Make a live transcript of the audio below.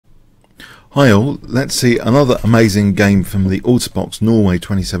Hi all, let's see another amazing game from the Altibox Norway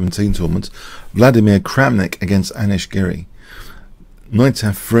 2017 tournament. Vladimir Kramnik against Anish Giri. Knight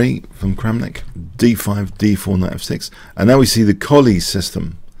f3 from Kramnik, d5, d4, knight f6, and now we see the Colle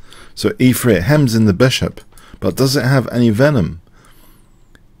system. So e3, it hems in the bishop, but does it have any venom?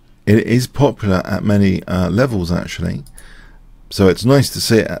 It is popular at many levels actually, so it's nice to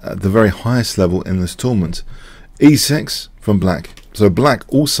see it at the very highest level in this tournament. e6 from black, so black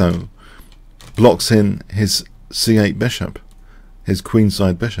also blocks in his c8 bishop, his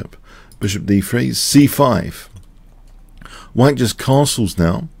queenside bishop. Bishop d3, c5. White just castles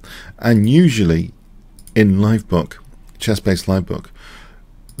now, and usually in livebook, chess-based livebook,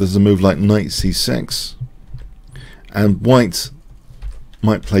 there's a move like knight c6, and white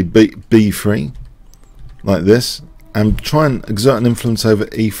might play b3 like this and try and exert an influence over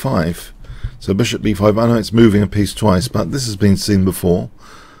e5. So bishop b5, I know it's moving a piece twice, but this has been seen before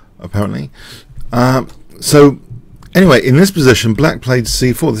apparently. So anyway, in this position black played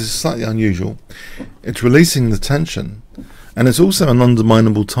c4. This is slightly unusual. It's releasing the tension, and it's also an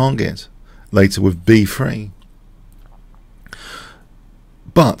underminable target later with b3.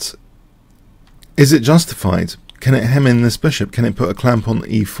 But is it justified? Can it hem in this bishop? Can it put a clamp on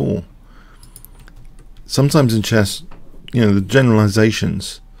e4? Sometimes in chess, you know, the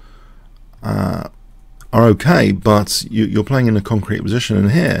generalizations are okay, but you're playing in a concrete position,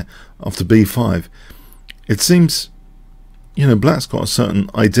 and here after b5 it seems, you know, black's got a certain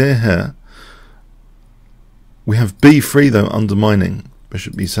idea here. We have b3 though undermining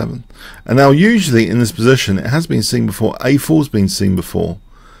bishop b7, and now usually in this position it has been seen before. a4's been seen before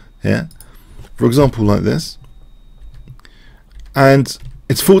here, for example like this, and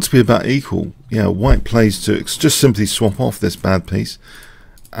it's thought to be about equal. Yeah, white plays to just simply swap off this bad piece,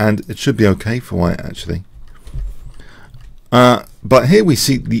 and it should be okay for white actually. But here we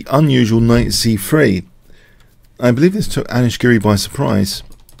see the unusual knight c3. I believe this took Anish Giri by surprise.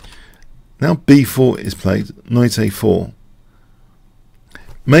 Now b4 is played, knight a4.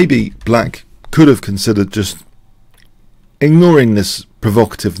 Maybe black could have considered just ignoring this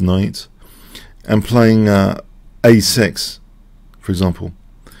provocative knight and playing a6, for example,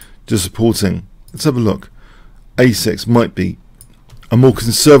 just supporting. Let's have a look. a6 might be a more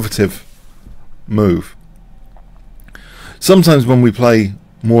conservative move. Sometimes when we play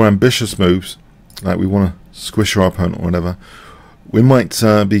more ambitious moves, like we want to squish our opponent or whatever, we might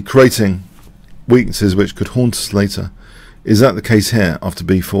be creating weaknesses which could haunt us later. Is that the case here after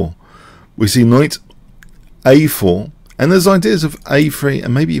b4? We see knight a4, and there's ideas of a3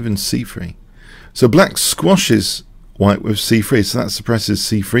 and maybe even c3. So black squashes white with c3, so that suppresses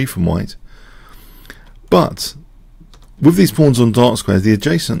c3 from white. But with these pawns on dark squares, the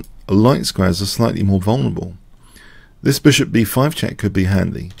adjacent light squares are slightly more vulnerable. This bishop b5 check could be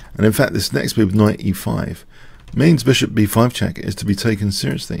handy, and in fact this next move, knight e5, means bishop b5 check is to be taken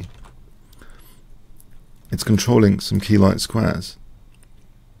seriously. It's controlling some key light squares,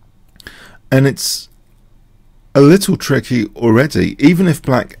 and it's a little tricky already. Even if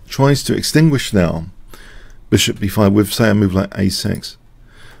black tries to extinguish now bishop b5 with, say, a move like a6,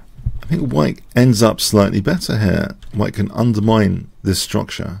 I think white ends up slightly better here. White can undermine this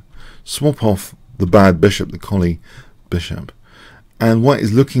structure, swap off the bad bishop, the Colle bishop, and white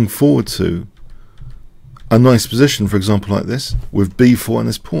is looking forward to a nice position, for example like this with b4, and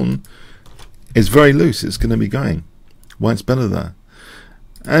this pawn is very loose. It's going to be going. White's better there.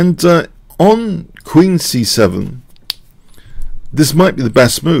 And on queen c7, this might be the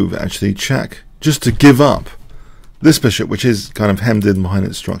best move actually, check, just to give up this bishop, which is kind of hemmed in behind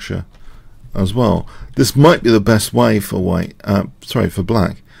its structure as well. This might be the best way for white, for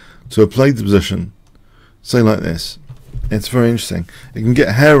black, to have played the position, say like this. It's very interesting. It can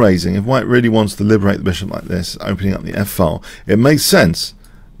get hair raising if white really wants to liberate the bishop like this, opening up the f file. It makes sense.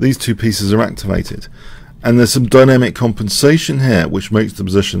 These two pieces are activated, and there's some dynamic compensation here which makes the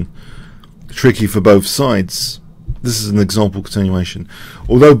position tricky for both sides. This is an example continuation.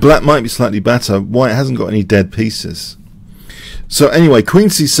 Although black might be slightly better, white hasn't got any dead pieces. So anyway, queen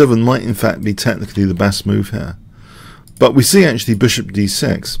c7 might in fact be technically the best move here. But we see actually bishop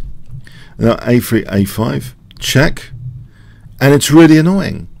d6. Now a3, a5, check. And it's really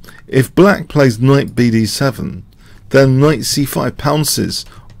annoying. If black plays knight bd7, then knight c5 pounces,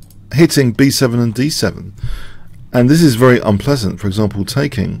 hitting b7 and d7. And this is very unpleasant. For example,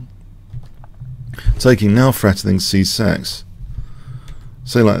 taking now threatening c6.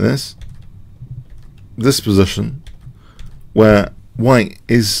 Say like this. This position where white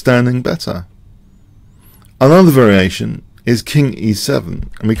is standing better. Another variation is king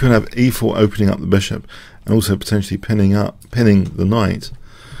e7, and we could have e4 opening up the bishop and also potentially pinning the knight.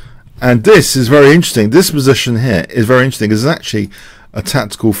 And this is very interesting. This position here is very interesting because it's actually a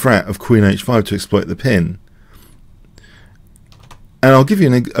tactical threat of queen h5 to exploit the pin. And I'll give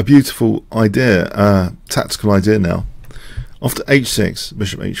you a beautiful idea, tactical idea now. After h6,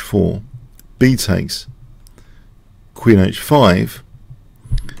 bishop h4, b takes, queen h5.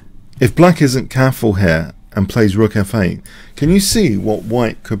 If black isn't careful here and plays rook f8, can you see what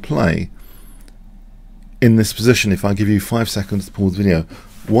white could play in this position? If I give you 5 seconds to pause the video,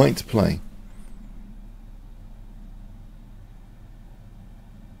 white to play.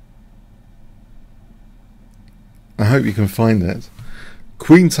 I hope you can find it.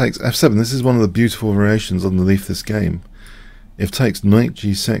 Queen takes f7. This is one of the beautiful variations underneath this game. If takes, knight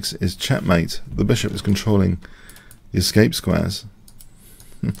g6 is checkmate. The bishop is controlling the escape squares.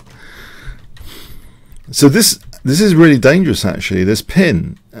 So this is really dangerous actually. This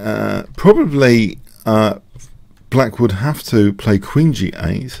pin, probably black would have to play queen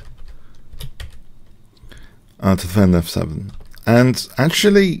g8 to defend f7, and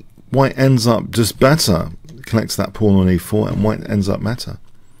actually white ends up just better. Collects that pawn on e4 and white ends up better.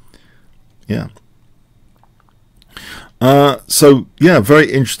 Yeah. So yeah,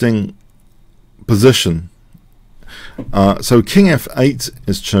 very interesting position. So king f8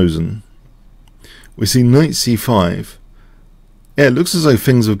 is chosen. We see knight c5. Yeah, it looks as though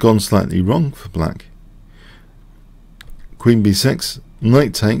things have gone slightly wrong for black. Queen b6,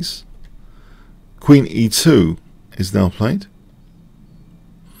 knight takes. Queen e2 is now played,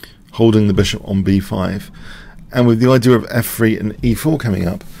 holding the bishop on b5, and with the idea of f3 and e4 coming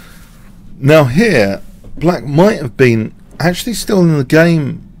up. Now here, black might have been actually still in the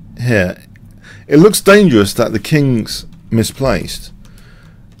game here. It looks dangerous that the king's misplaced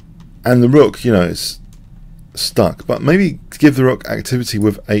and the rook, you know, is stuck, but maybe give the rook activity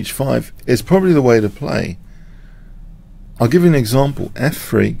with h5 is probably the way to play. I'll give you an example.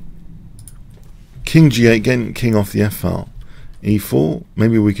 f3, king g8, getting king off the f file. e4,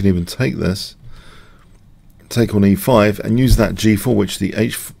 maybe we can even take this, take on e5 and use that g4 which the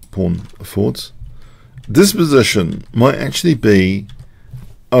h pawn affords. This position might actually be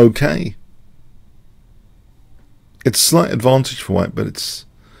okay. It's a slight advantage for white, but it's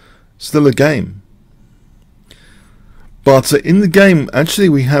still a game. But in the game actually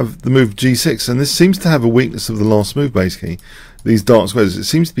we have the move g6, and this seems to have a weakness of the last move basically. These dark squares, it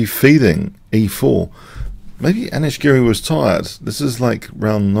seems to be feeding e4. Maybe Anish Giri was tired. This is like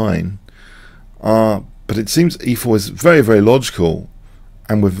round 9. But it seems e4 is very, very logical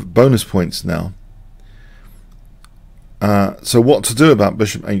and with bonus points now. So what to do about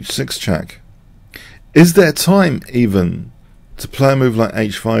bishop h6 check? Is there time even to play a move like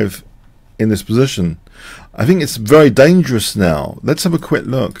h5 in this position? I think it's very dangerous now. Let's have a quick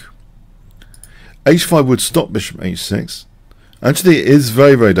look. h5 would stop bishop h6. Actually it is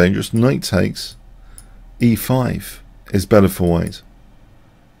very, very dangerous. Knight takes. e5 is better for white.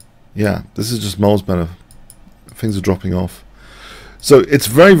 Yeah, this is just miles better. Things are dropping off. So it's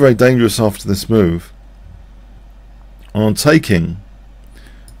very, very dangerous after this move. On taking,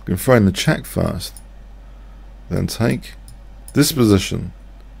 we can throw in the check first, then take. This position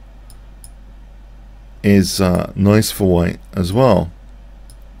is nice for white as well.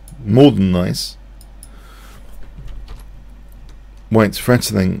 More than nice. White's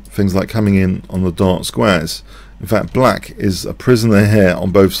threatening things like coming in on the dark squares. In fact, black is a prisoner here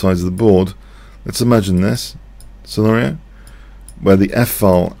on both sides of the board. Let's imagine this scenario where the f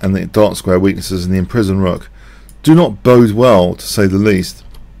file and the dark square weaknesses and the imprisoned rook do not bode well, to say the least.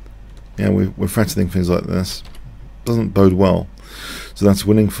 Yeah, we're threatening things like this. Doesn't bode well. So that's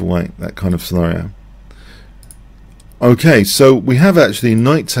winning for white, that kind of scenario. Okay, so we have actually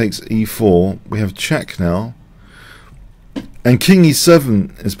knight takes e4. We have check now. And king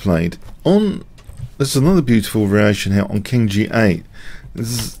e7 is played. On, there's another beautiful variation here on king g8.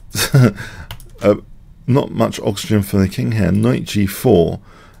 This is not much oxygen for the king here. Knight g4.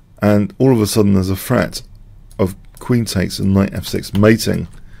 And all of a sudden there's a threat of queen takes and knight f6 mating.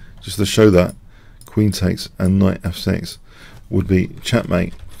 Just to show that queen takes and knight f6 would be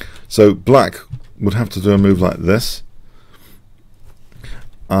checkmate. So black would have to do a move like this.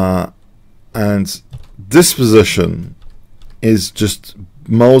 And this position is just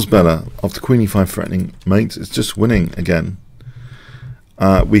miles better after queen e5 threatening mate. It's just winning again.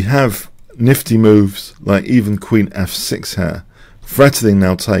 We have nifty moves like even queen f6 here. Threatening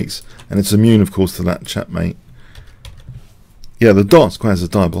now takes, and it's immune of course to that checkmate. Yeah, the dark squares are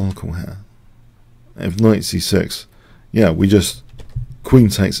diabolical here. If knight c6, yeah, we just queen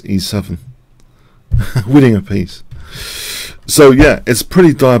takes e7, winning a piece. So yeah, it's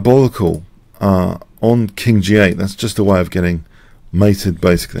pretty diabolical on king g8. That's just a way of getting mated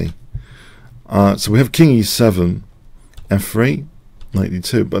basically. So we have king e7, f3, knight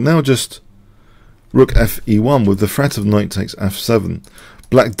d2, but now just rook fe1 with the threat of knight takes f7.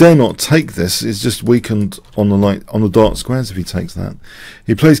 Black dare not take this. It's just weakened on the dark squares if he takes that.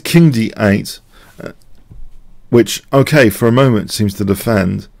 He plays king d8, which, okay, for a moment seems to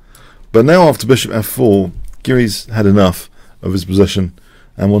defend, but now after bishop f4, Giri's had enough of his position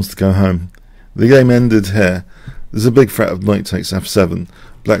and wants to go home. The game ended here. There's a big threat of knight takes f7.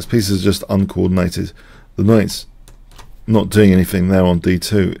 Black's piece is just uncoordinated. The knight's not doing anything there on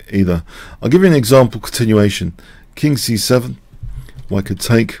d2 either. I'll give you an example continuation. King c7, white could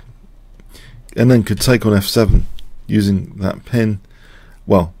take, and then could take on f7 using that pin.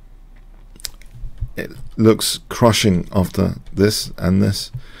 Well, it looks crushing after this and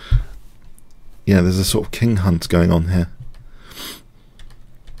this. Yeah, there's a sort of king hunt going on here,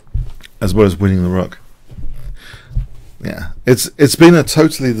 as well as winning the rook. Yeah, it's been a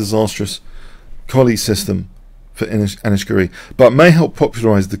totally disastrous Colle system for Anish Giri, but may help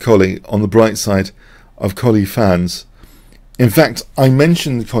popularise the Colle on the bright side of Colle fans. In fact, I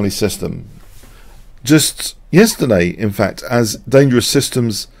mentioned the Colle system just yesterday, in fact, as dangerous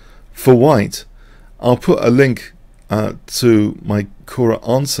systems for white. I'll put a link to my Quora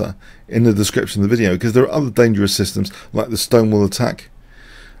answer in the description of the video, because there are other dangerous systems like the Stonewall attack,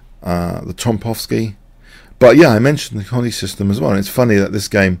 the Trompovsky. But yeah, I mentioned the Colle system as well, and it's funny that this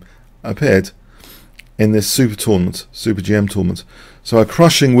game appeared in this super GM tournament. So a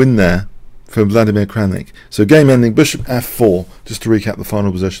crushing win there for Vladimir Kramnik. So game ending, bishop f4, just to recap the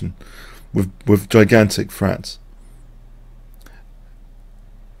final position, with gigantic threats.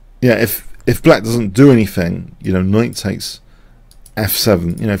 Yeah, if black doesn't do anything, you know, knight takes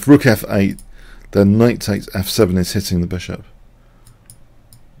f7. You know, if rook f8, then knight takes f7 is hitting the bishop.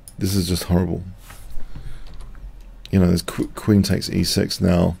 This is just horrible. You know, there's queen takes e6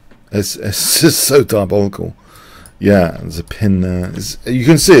 now. It's just so diabolical. Yeah, there's a pin there. You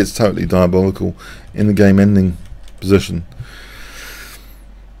can see it's totally diabolical in the game ending position.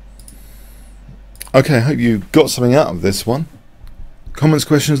 Okay, I hope you got something out of this one. Comments,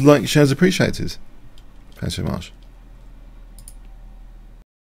 questions, likes, shares appreciated. Thanks so much.